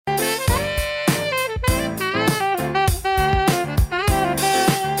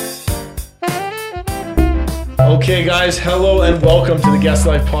Okay, guys, hello and welcome to the Guest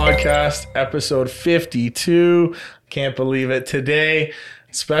Life Podcast, episode 52. Can't believe it. Today,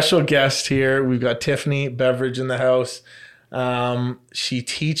 special guest here. We've got Tiffany Beveridge in the house. She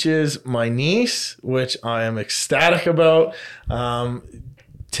teaches my niece, which I am ecstatic about.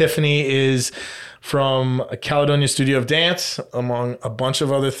 Tiffany is from a Caledonia studio of dance, among a bunch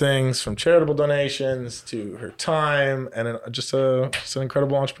of other things, from charitable donations to her time, and just an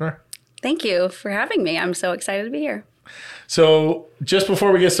incredible entrepreneur. Thank you for having me. I'm so excited to be here. So just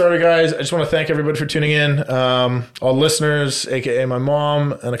before we get started, guys, I just want to thank everybody for tuning in. All listeners, aka my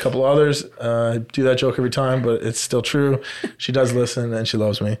mom and a couple others. I do that joke every time, but it's still true. She does listen and she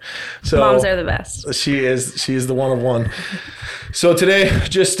loves me. So moms are the best. She is the one of one. So today,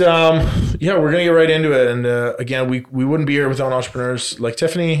 just we're gonna get right into it. And again, we wouldn't be here without entrepreneurs like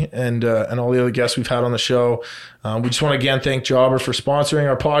Tiffany and all the other guests we've had on the show. We just want to again thank Jobber for sponsoring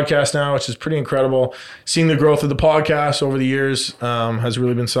our podcast now, which is pretty incredible. Seeing the growth of the podcast over the years has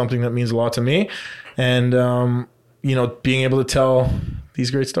really been something that means a lot to me, and being able to tell these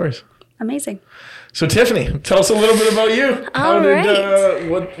great stories. Amazing. So Tiffany, tell us a little bit about you.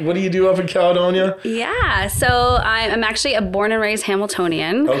 What do you do up in Caledonia? Yeah, so I'm actually a born and raised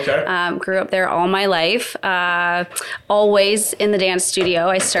Hamiltonian. Okay. Grew up there all my life. Always in the dance studio.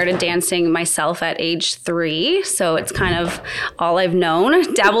 I started dancing myself at age 3, so it's kind of all I've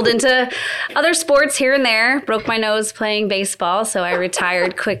known. Dabbled into other sports here and there. Broke my nose playing baseball, so I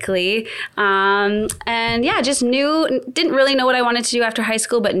retired quickly. And yeah, just didn't really know what I wanted to do after high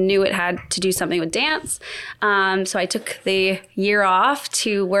school, but knew it had to do something with dance. So I took the year off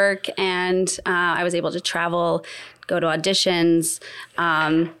to work, and I was able to travel, go to auditions,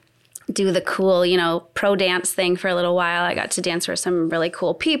 do the cool, pro dance thing for a little while. I got to dance for some really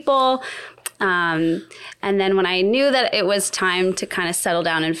cool people. And then when I knew that it was time to kind of settle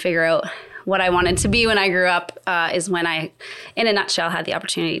down and figure out what I wanted to be when I grew up, is when I, in a nutshell, had the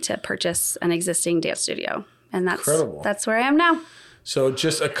opportunity to purchase an existing dance studio. And that's where I am now. So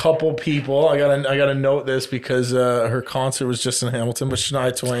just a couple people. I gotta note this because her concert was just in Hamilton with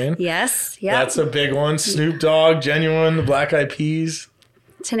Shania Twain. Yes, yeah. That's a big one. Snoop Dogg, Genuine, the Black Eyed Peas.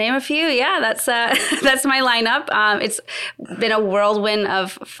 To name a few, yeah, that's my lineup. It's been a whirlwind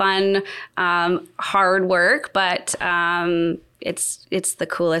of fun, hard work, but it's the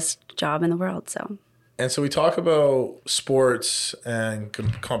coolest job in the world. So. And so we talk about sports and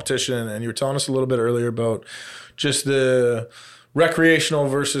competition, and you were telling us a little bit earlier about just the recreational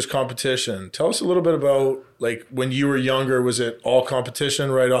versus competition. Tell us a little bit about, like, when you were younger, was it all competition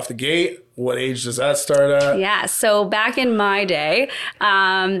right off the gate? What age does that start at? Yeah, so back in my day,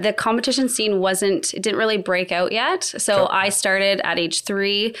 the competition scene didn't really break out yet. So I started at age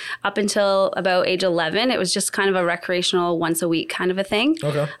 3 up until about age 11. It was just kind of a recreational once a week kind of a thing.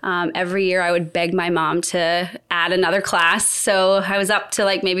 Okay. Every year I would beg my mom to add another class. So I was up to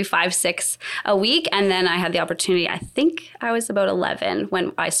like maybe 5, 6 a week. And then I had the opportunity, I think I was about 11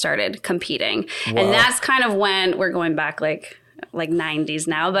 when I started competing. Wow. And that's kind of when we're going back like 90s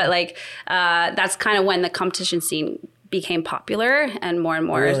now, but that's kind of when the competition scene became popular and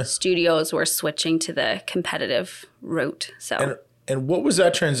more studios were switching to the competitive route. So. And what was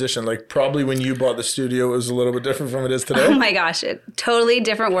that transition? Like, probably when you bought the studio, it was a little bit different from it is today. Oh my gosh, totally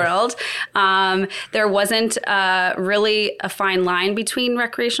different world. There wasn't really a fine line between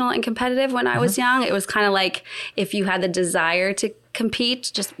recreational and competitive when I was young. It was kind of like, if you had the desire to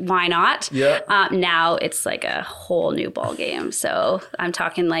compete, just why not? Yeah. Now it's like a whole new ball game. So I'm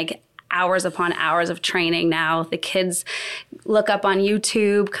talking like hours upon hours of training now. The kids look up on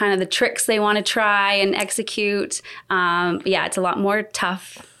YouTube kind of the tricks they want to try and execute. It's a lot more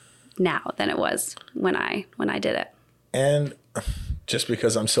tough now than it was when I did it. And just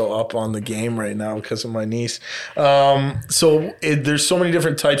because I'm so up on the game right now because of my niece. There's so many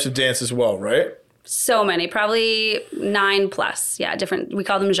different types of dance as well, right? So many, probably 9 plus. Yeah, different. We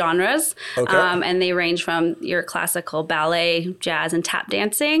call them genres. Okay. And they range from your classical ballet, jazz, and tap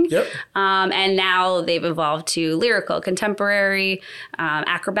dancing. Yep. And now they've evolved to lyrical, contemporary,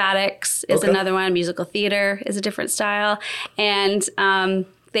 acrobatics is another one. Musical theater is a different style. And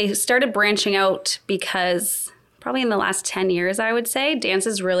they started branching out because probably in the last 10 years, I would say, dance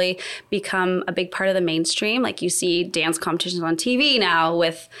has really become a big part of the mainstream. Like, you see dance competitions on TV now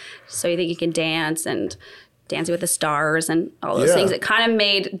with So You Think You Can Dance and Dancing with the Stars and all those things. It kind of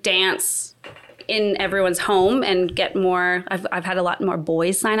made dance in everyone's home and get more. I've had a lot more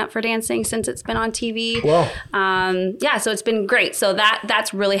boys sign up for dancing since it's been on TV. Wow. So it's been great. So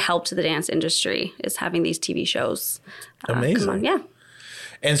that's really helped the dance industry, is having these TV shows. Amazing. Yeah.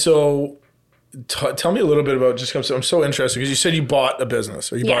 And so tell me a little bit about, just because I'm so interested, because you said you bought a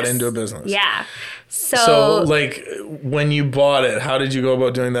business, or you bought into a business. Yeah. So like when you bought it, how did you go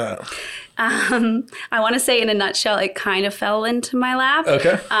about doing that? I want to say in a nutshell, it kind of fell into my lap.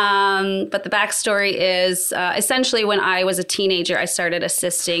 Okay. But the backstory is essentially when I was a teenager, I started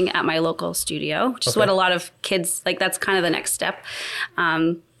assisting at my local studio, which is what a lot of kids, like that's kind of the next step.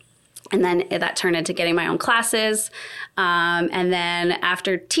 And then that turned into getting my own classes. And then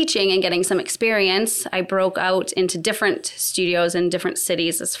after teaching and getting some experience, I broke out into different studios in different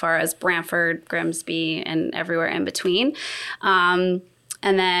cities as far as Brantford, Grimsby, and everywhere in between.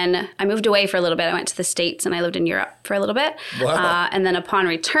 And then I moved away for a little bit. I went to the States and I lived in Europe for a little bit. Wow. And then upon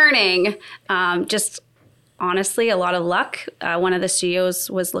returning, just honestly, a lot of luck. One of the studios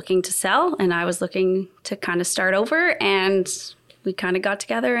was looking to sell and I was looking to kind of start over, and we kind of got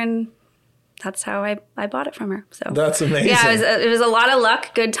together, and that's how I bought it from her. So that's amazing. Yeah, it was a lot of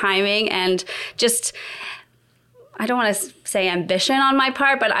luck, good timing, and just, I don't want to say ambition on my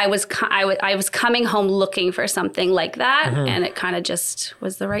part, but I was coming home looking for something like that, and it kind of just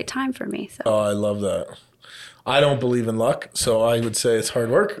was the right time for me. So. Oh, I love that. I don't believe in luck, so I would say it's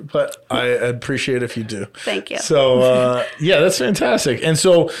hard work, but I appreciate if you do. Thank you. So yeah, that's fantastic. And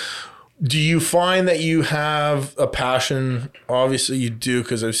so, do you find that you have a passion? Obviously you do,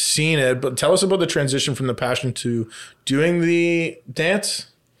 because I've seen it, but tell us about the transition from the passion to doing the dance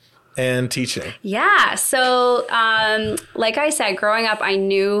and teaching. Yeah. So like I said, growing up, I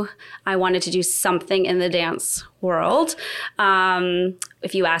knew I wanted to do something in the dance world.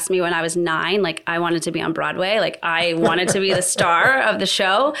 If you asked me when I was 9, like I wanted to be on Broadway, like I wanted to be the star of the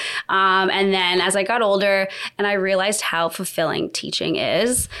show. And then as I got older and I realized how fulfilling teaching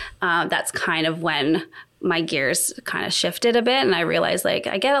is, that's kind of when my gears kind of shifted a bit. And I realized like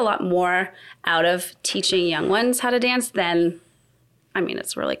I get a lot more out of teaching young ones how to dance than, I mean,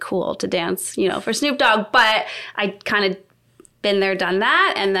 it's really cool to dance, for Snoop Dogg, but I kind of been there, done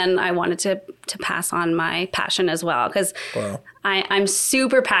that. And then I wanted to pass on my passion as well, because I'm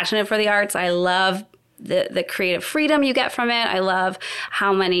super passionate for the arts. I love the creative freedom you get from it. I love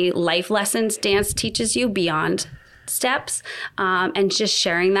how many life lessons dance teaches you beyond steps, and just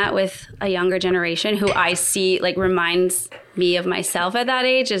sharing that with a younger generation who I see like reminds me of myself at that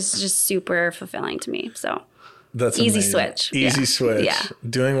age is just super fulfilling to me. So that's easy amazing. switch. Easy switch. Yeah.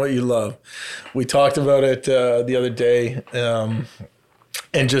 Doing what you love. We talked about it the other day,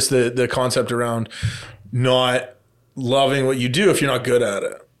 and just the concept around not loving what you do if you're not good at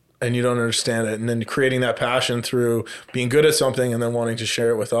it and you don't understand it, and then creating that passion through being good at something and then wanting to share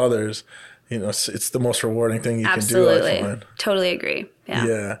it with others. It's the most rewarding thing you can do. Absolutely. Totally agree. Yeah.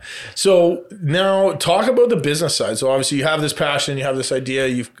 Yeah. So now talk about the business side. So obviously you have this passion, you have this idea,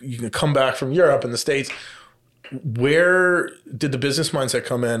 you can come back from Europe and the States. Where did the business mindset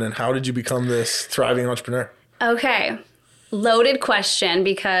come in, and how did you become this thriving entrepreneur? Okay. Loaded question,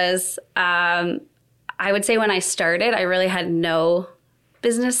 because I would say when I started, I really had no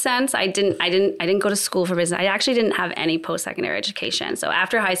business sense. I didn't go to school for business. I actually didn't have any post-secondary education. So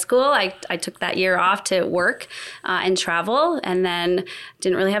after high school, I took that year off to work and travel, and then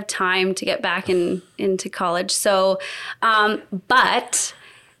didn't really have time to get back into college. So,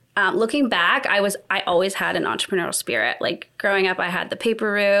 looking back, I always had an entrepreneurial spirit. Like growing up, I had the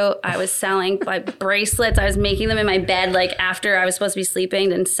paper route. I was selling like bracelets. I was making them in my bed, like after I was supposed to be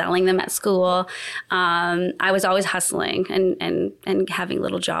sleeping, and selling them at school. I was always hustling and having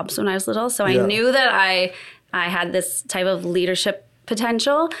little jobs when I was little. So I knew that I had this type of leadership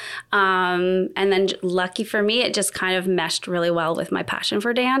potential. And then lucky for me, it just kind of meshed really well with my passion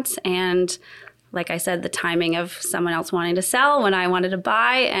for dance. And like I said, the timing of someone else wanting to sell when I wanted to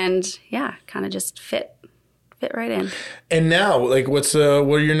buy, and kind of just fit right in. And now, like, what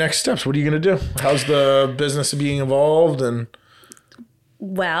are your next steps? What are you going to do? How's the business being evolved? And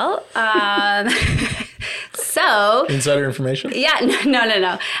well, so insider information? Yeah,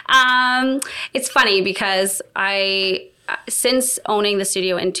 no. It's funny because since owning the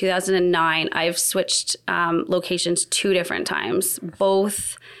studio in 2009, I've switched locations 2 different times.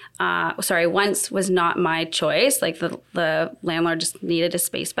 Once was not my choice. Like the landlord just needed his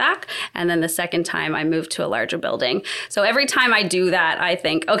space back. And then the second time I moved to a larger building. So every time I do that, I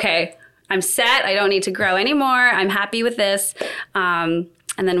think, okay, I'm set. I don't need to grow anymore. I'm happy with this. And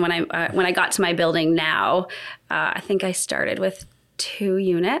then when I got to my building now, I think I started with 2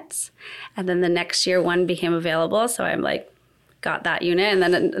 units. And then the next year, 1 became available. So I'm like, got that unit, and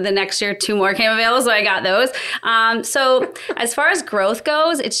then the next year 2 more came available, so I got those. So as far as growth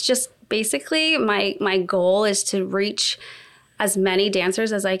goes, it's just basically my goal is to reach as many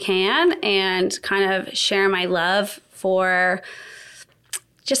dancers as I can and kind of share my love for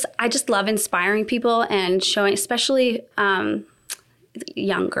I just love inspiring people and showing, especially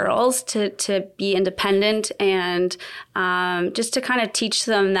young girls, to be independent and just to kind of teach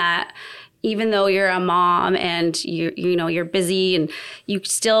them that even though you're a mom and you're busy, and you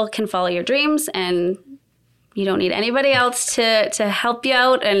still can follow your dreams, and you don't need anybody else to help you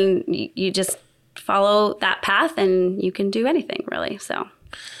out, and you just follow that path and you can do anything, really. So,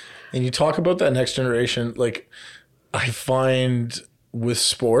 and you talk about that next generation, like I find with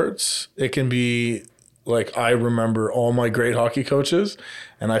sports, it can be like, I remember all my great hockey coaches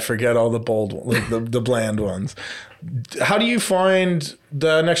and I forget all the bold, like the bland ones. How do you find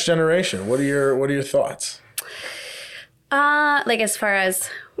the next generation? What are your thoughts? Like, as far as,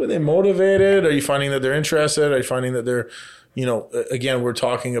 were they motivated? Are you finding that they're interested? Are you finding that they're, again, we're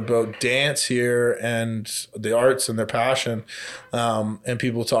talking about dance here and the arts and their passion. And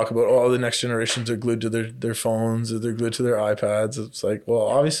people talk about, the next generations are glued to their phones, or they're glued to their iPads. It's like, well,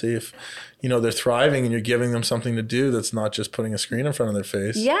 obviously if, they're thriving and you're giving them something to do, that's not just putting a screen in front of their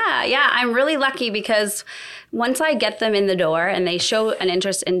face. Yeah. I'm really lucky because once I get them in the door and they show an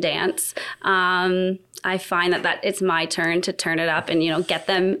interest in dance, I find that it's my turn to turn it up and, get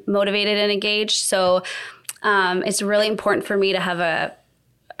them motivated and engaged. So it's really important for me to have a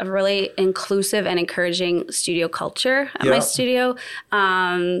really inclusive and encouraging studio culture at my studio.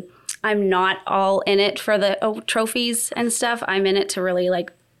 I'm not all in it for the trophies and stuff. I'm in it to really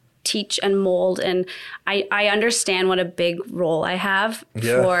teach and mold. And I understand what a big role I have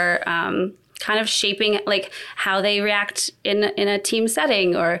for kind of shaping how they react in a team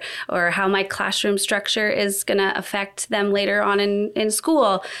setting, or how my classroom structure is going to affect them later on in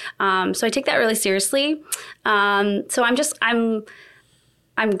school. So I take that really seriously. So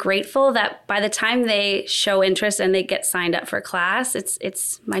I'm grateful that by the time they show interest and they get signed up for class,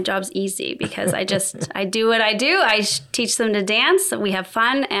 it's my job's easy, because I do what I do. I teach them to dance. We have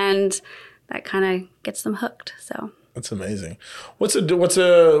fun, and that kind of gets them hooked. So. That's amazing. What's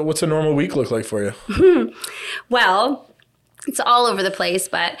a normal week look like for you? Well, it's all over the place,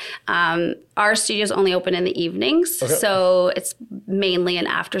 but our studio's only open in the evenings, so it's mainly an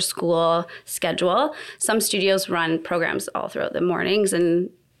after-school schedule. Some studios run programs all throughout the mornings, and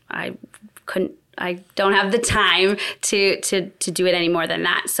I don't have the time to do it any more than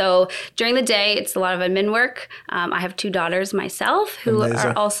that. So during the day, it's a lot of admin work. I have 2 daughters myself who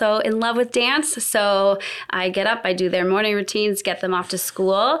are also in love with dance. So I get up, I do their morning routines, get them off to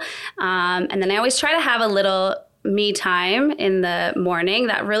school. And then I always try to have a little me time in the morning.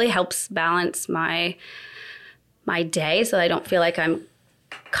 That really helps balance my day, so I don't feel like I'm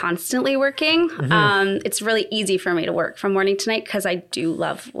constantly working. It's really easy for me to work from morning to night because I do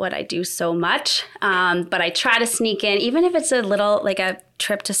love what I do so much. But I try to sneak in, even if it's a little, like a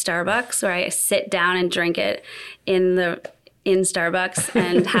trip to Starbucks where I sit down and drink it in Starbucks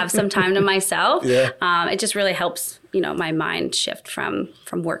and have some time to myself. It just really helps, my mind shift from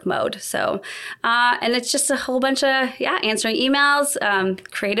work mode. So, and it's just a whole bunch of, answering emails,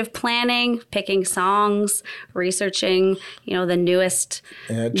 creative planning, picking songs, researching, the newest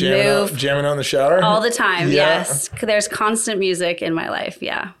jamming out in the shower. All the time, yes. There's constant music in my life,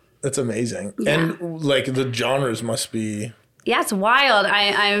 That's amazing. And the genres must be... Yeah, it's wild.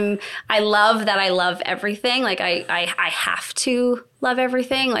 I love that I love everything. I have to love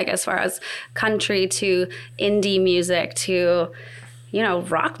everything, as far as country to indie music to,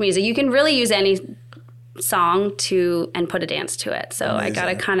 rock music. You can really use any song and pput a dance to it. So amazing. I got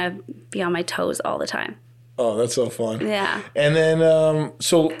to kind of be on my toes all the time. Oh, that's so fun. Yeah. And then,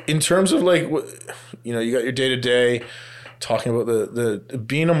 so in terms of you got your day-to-day, talking about the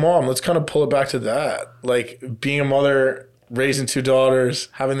being a mom, let's kind of pull it back to that. Being a mother, raising 2 daughters,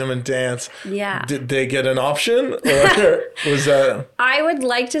 having them in dance. Yeah. Did they get an option, or was that? I would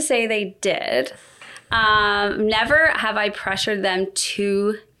like to say they did. Never have I pressured them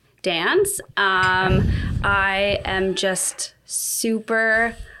to dance. I am just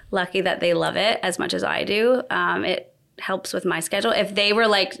super lucky that they love it as much as I do. It helps with my schedule. If they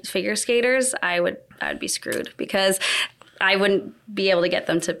were figure skaters, I'd be screwed, because I wouldn't be able to get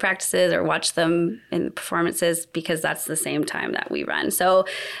them to practices or watch them in the performances, because that's the same time that we run. So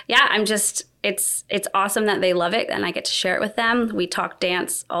it's awesome that they love it and I get to share it with them. We talk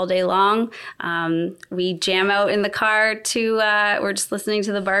dance all day long. We jam out in the car to, we're just listening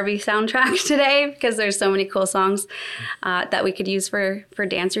to the Barbie soundtrack today because there's so many cool songs that we could use for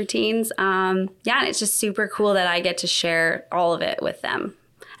dance routines. And it's just super cool that I get to share all of it with them.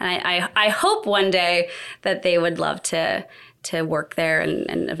 And I hope one day that they would love to work there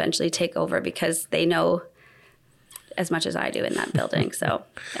and eventually take over, because they know as much as I do in that building. So,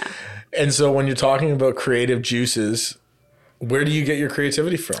 yeah. And so when you're talking about creative juices, Where do you get your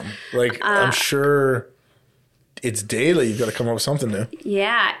creativity from? Like, I'm sure it's daily. You've got to come up with something new.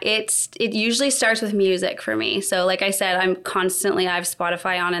 Yeah, it usually starts with music for me. So like I said, I have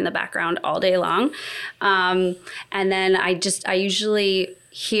Spotify on in the background all day long. And then I usually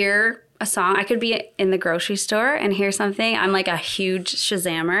hear a song. I could be in the grocery store and hear something. I'm like a huge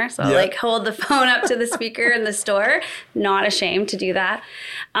Shazammer. So I like hold the phone up to the speaker in the store. Not ashamed to do that.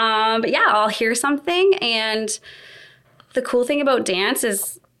 But yeah, I'll hear something. And the cool thing about dance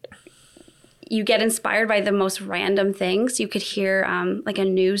is you get inspired by the most random things. You could hear like a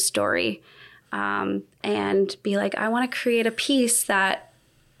news story and be like, I want to create a piece that,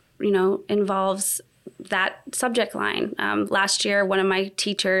 involves that subject line. Last year, one of my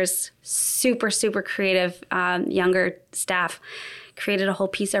teachers, super, super creative younger staff, created a whole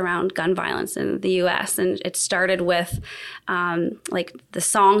piece around gun violence in the U.S. And it started with, the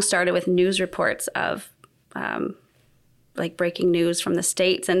song started with news reports of like breaking news from the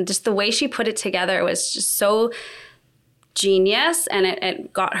States, and just the way she put it together was just so genius, and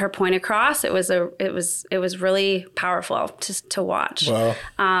it got her point across. It was really powerful to watch. Wow.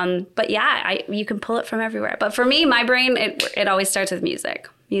 But yeah, you can pull it from everywhere. But for me, my brain, it always starts with music.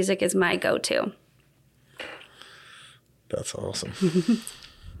 Music is my go-to. That's awesome.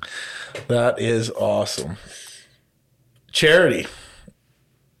 That is awesome. Charity.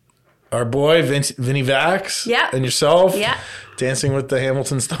 Our boy, Vinny Vax, and yourself, dancing with the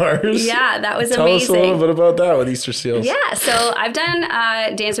Hamilton Stars. Yeah, that was Tell amazing. Tell us a little bit about that with Easter Seals. Yeah, so I've done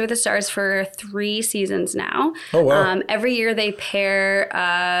Dancing with the Stars for 3 seasons now. Oh, wow. Every year they pair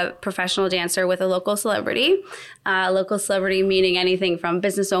a professional dancer with a local celebrity. Local celebrity meaning anything from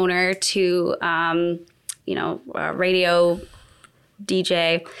business owner to, radio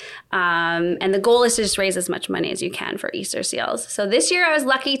DJ. And the goal is to just raise as much money as you can for Easter Seals. So this year I was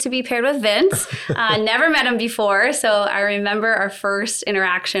lucky to be paired with Vince. Never met him before. So I remember our first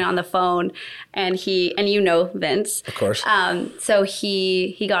interaction on the phone, and Vince. Of course. So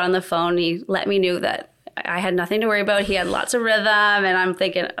he got on the phone. He let me know that I had nothing to worry about. He had lots of rhythm, and I'm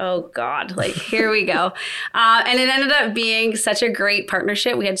thinking, oh God, like here we go. And it ended up being such a great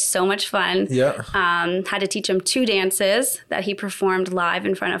partnership. We had so much fun. Yeah. Had to teach him 2 dances that he performed live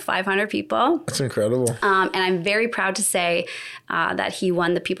in front of 500 people. That's incredible. And I'm very proud to say that he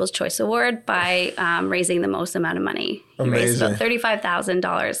won the People's Choice Award by raising the most amount of money. He raised about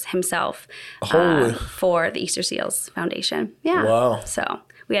 $35,000 himself for the Easter Seals Foundation. Yeah. Wow. So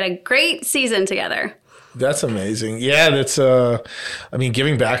we had a great season together. That's amazing. Yeah, that's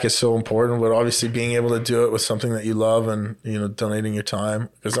giving back is so important, but obviously being able to do it with something that you love and, donating your time,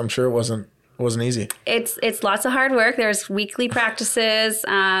 because I'm sure it wasn't easy. It's lots of hard work. There's weekly practices.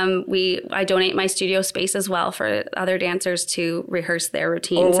 I donate my studio space as well for other dancers to rehearse their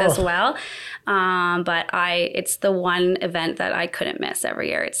routines as well. But it's the one event that I couldn't miss every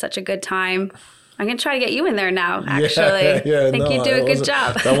year. It's such a good time. I'm going to try to get you in there now, actually. I think you do a good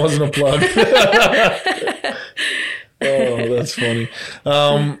job. That wasn't a plug. Oh, that's funny.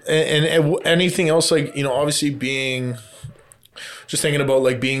 And anything else, like, obviously just thinking about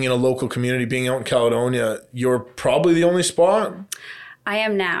like being in a local community, being out in Caledonia, you're probably the only spot? I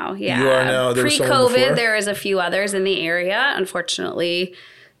am now, yeah. You are now. Pre-COVID, there was a few others in the area. Unfortunately,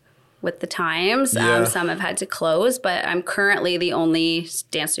 with the times, some have had to close, but I'm currently the only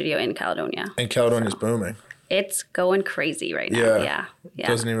dance studio in Caledonia. And Caledonia's booming. It's going crazy right now. Yeah. It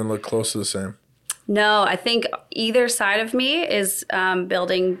doesn't even look close to the same. No, I think either side of me is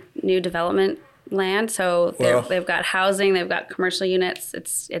building new development land. So they've got housing, they've got commercial units.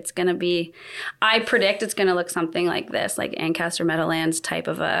 It's going to be, I predict it's going to look something like this, like Ancaster Meadowlands type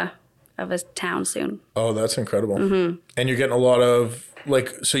of a town soon. Oh, that's incredible. Mm-hmm. And you're getting a lot of,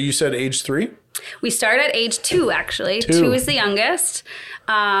 so you said age 3? We start at age 2, actually. 2 is the youngest.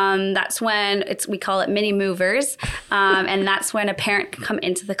 That's when we call it mini movers. And that's when a parent can come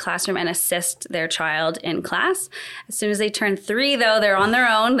into the classroom and assist their child in class. As soon as they turn 3, though, they're on their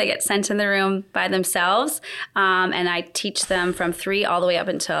own. They get sent in the room by themselves. And I teach them from 3 all the way up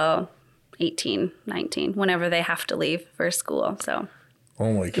until 18, 19, whenever they have to leave for school. So.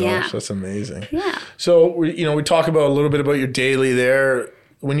 Oh my gosh, that's amazing. Yeah. So, we talk about a little bit about your daily there.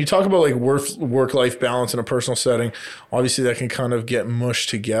 When you talk about like work-life balance in a personal setting, obviously that can kind of get mushed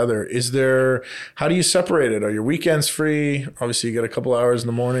together. How do you separate it? Are your weekends free? Obviously you get a couple hours in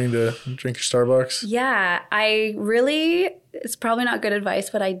the morning to drink your Starbucks. Yeah, it's probably not good advice,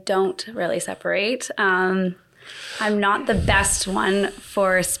 but I don't really separate. I'm not the best one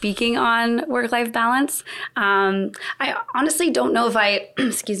for speaking on work-life balance. I honestly don't know if I,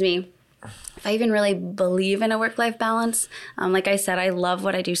 if I even really believe in a work-life balance. Like I said, I love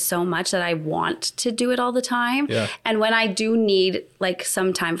what I do so much that I want to do it all the time. Yeah. And when I do need like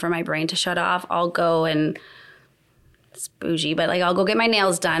some time for my brain to shut off, I'll go and, it's bougie, but like I'll go get my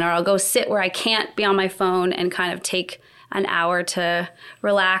nails done, or I'll go sit where I can't be on my phone and kind of take an hour to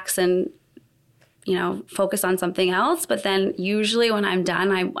relax and, you know, focus on something else. But then usually when I'm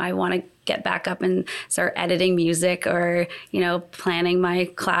done, I want to get back up and start editing music, or, you know, planning my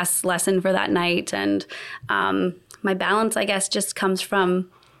class lesson for that night. And my balance, I guess, just comes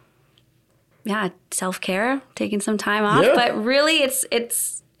from, self-care, taking some time off. Yeah. But really it's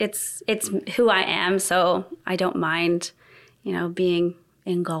who I am. So I don't mind, you know, being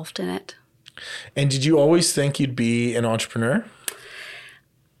engulfed in it. And did you always think you'd be an entrepreneur?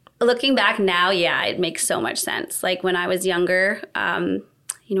 Looking back now, yeah, it makes so much sense. Like when I was younger,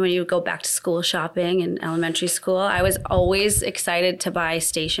 you know, when you go back to school shopping in elementary school, I was always excited to buy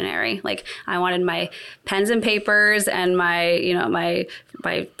stationery. Like I wanted my pens and papers, and my, you know, my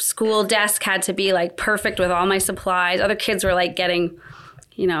school desk had to be like perfect with all my supplies. Other kids were like getting,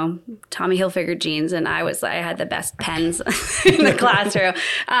 you know, Tommy Hilfiger jeans, and I had the best pens in the classroom.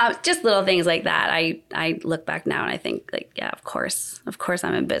 Just little things like that. I look back now and I think like, yeah, of course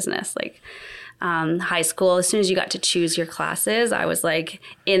I'm in business. Like high school, as soon as you got to choose your classes, I was like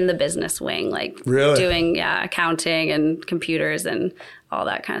in the business wing, like really? Doing accounting and computers and all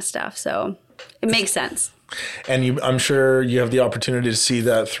that kind of stuff. So it makes sense. And I'm sure you have the opportunity to see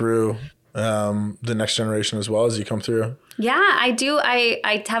that through the next generation as well as you come through. Yeah, I do.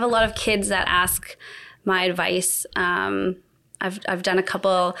 I have a lot of kids that ask my advice. I've done a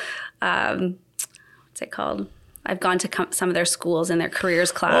couple, what's it called? I've gone to some of their schools in their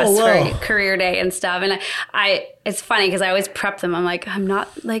careers class for career day and stuff. And it's funny because I always prep them. I'm like, I'm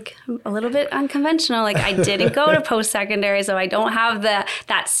a little bit unconventional. Like I didn't go to post-secondary, so I don't have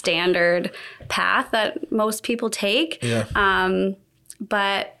that standard path that most people take. Yeah.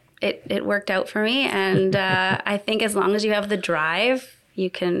 But it worked out for me. And I think as long as you have the drive, you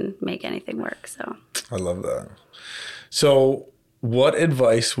can make anything work. So I love that. So what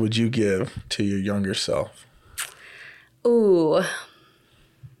advice would you give to your younger self? Ooh,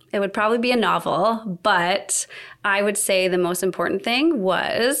 it would probably be a novel, but I would say the most important thing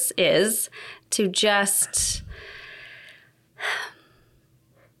is to just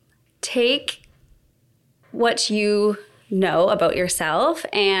take what you know about yourself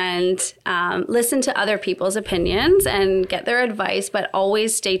and listen to other people's opinions and get their advice, but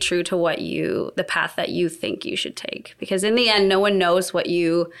always stay true to the path that you think you should take. Because in the end, no one knows what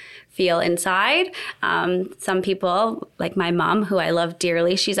you feel inside. Some people, like my mom, who I love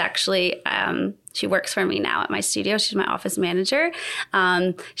dearly, she's actually, she works for me now at my studio. She's my office manager.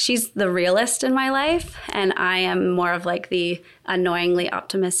 She's the realist in my life, and I am more of like the annoyingly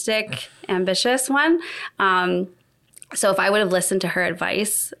optimistic, ambitious one. So if I would have listened to her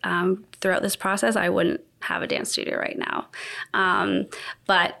advice throughout this process, I wouldn't have a dance studio right now.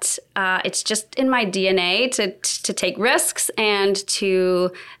 But it's just in my DNA to take risks and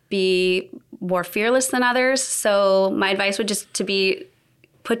to be more fearless than others. So my advice would just to be,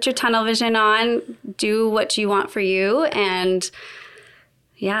 put your tunnel vision on, do what you want for you, and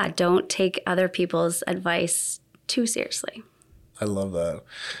don't take other people's advice too seriously. I love that.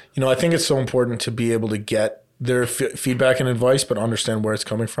 You know, I think it's so important to be able to get their feedback and advice, but understand where it's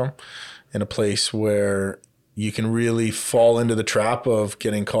coming from in a place where you can really fall into the trap of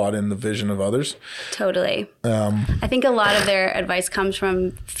getting caught in the vision of others. Totally. I think a lot of their advice comes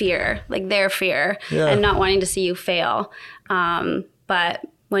from fear, like their fear, and not wanting to see you fail. But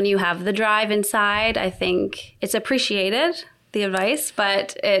when you have the drive inside, I think it's appreciated, the advice,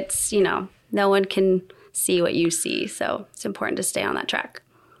 but it's, you know, no one can see what you see. So it's important to stay on that track.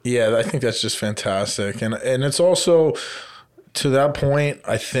 Yeah, I think that's just fantastic. And it's also, to that point,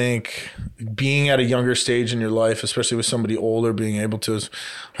 I think being at a younger stage in your life, especially with somebody older, being able to,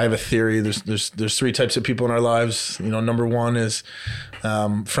 I have a theory, there's three types of people in our lives. You know, number one is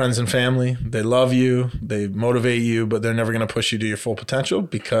friends and family. They love you, they motivate you, but they're never going to push you to your full potential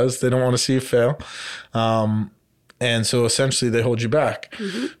because they don't want to see you fail. And so essentially they hold you back.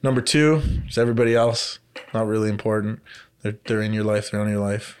 Mm-hmm. Number two is everybody else, not really important. They're in your life, they're on your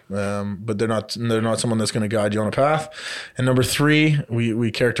life, but they're not someone that's going to guide you on a path. And number three,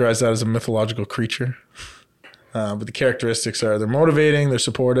 we characterize that as a mythological creature. But the characteristics are they're motivating, they're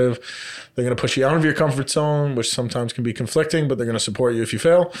supportive, they're going to push you out of your comfort zone, which sometimes can be conflicting, but they're going to support you if you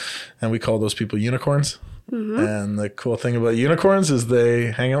fail. And we call those people unicorns. Mm-hmm. And the cool thing about unicorns is they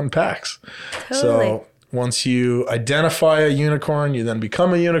hang out in packs. Totally. So once you identify a unicorn, you then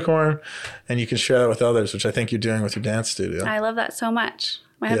become a unicorn, and you can share that with others, which I think you're doing with your dance studio. I love that so much.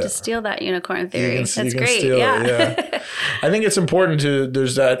 I have Yeah. to steal that unicorn theory. That's you can great. steal Yeah. it, yeah. I think it's important to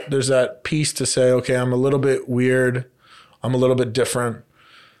there's that piece to say, okay, I'm a little bit weird, I'm a little bit different.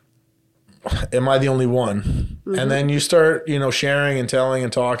 Am I the only one? Mm-hmm. And then you start, sharing and telling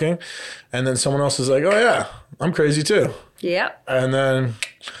and talking, and then someone else is like, oh yeah, I'm crazy too. Yep. And then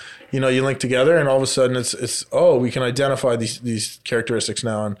you link together, and all of a sudden it's we can identify these characteristics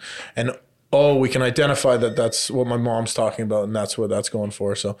now, and we can identify that that's what my mom's talking about, and that's what that's going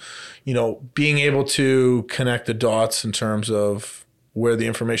for. So, being able to connect the dots in terms of where the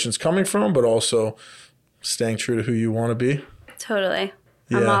information's coming from, but also staying true to who you want to be. Totally.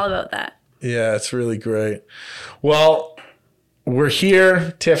 I'm all about that. Yeah, it's really great. Well, we're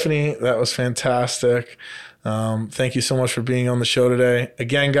here, Tiffany. That was fantastic. Thank you so much for being on the show today.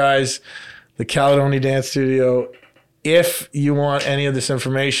 Again, guys, the Caledonia Dance Studio. If you want any of this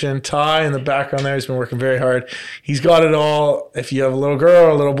information, Ty in the background there, he's been working very hard. He's got it all. If you have a little girl or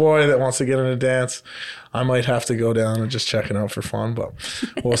a little boy that wants to get into dance, I might have to go down and just check it out for fun, but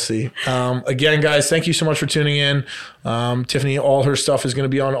we'll see. Again, guys, thank you so much for tuning in. Tiffany, all her stuff is going to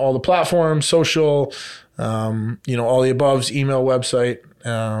be on all the platforms, social, all the aboves, email, website.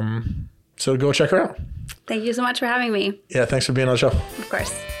 So go check her out. Thank you so much for having me. Yeah, thanks for being on the show. Of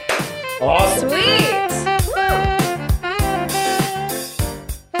course. Awesome. Sweet.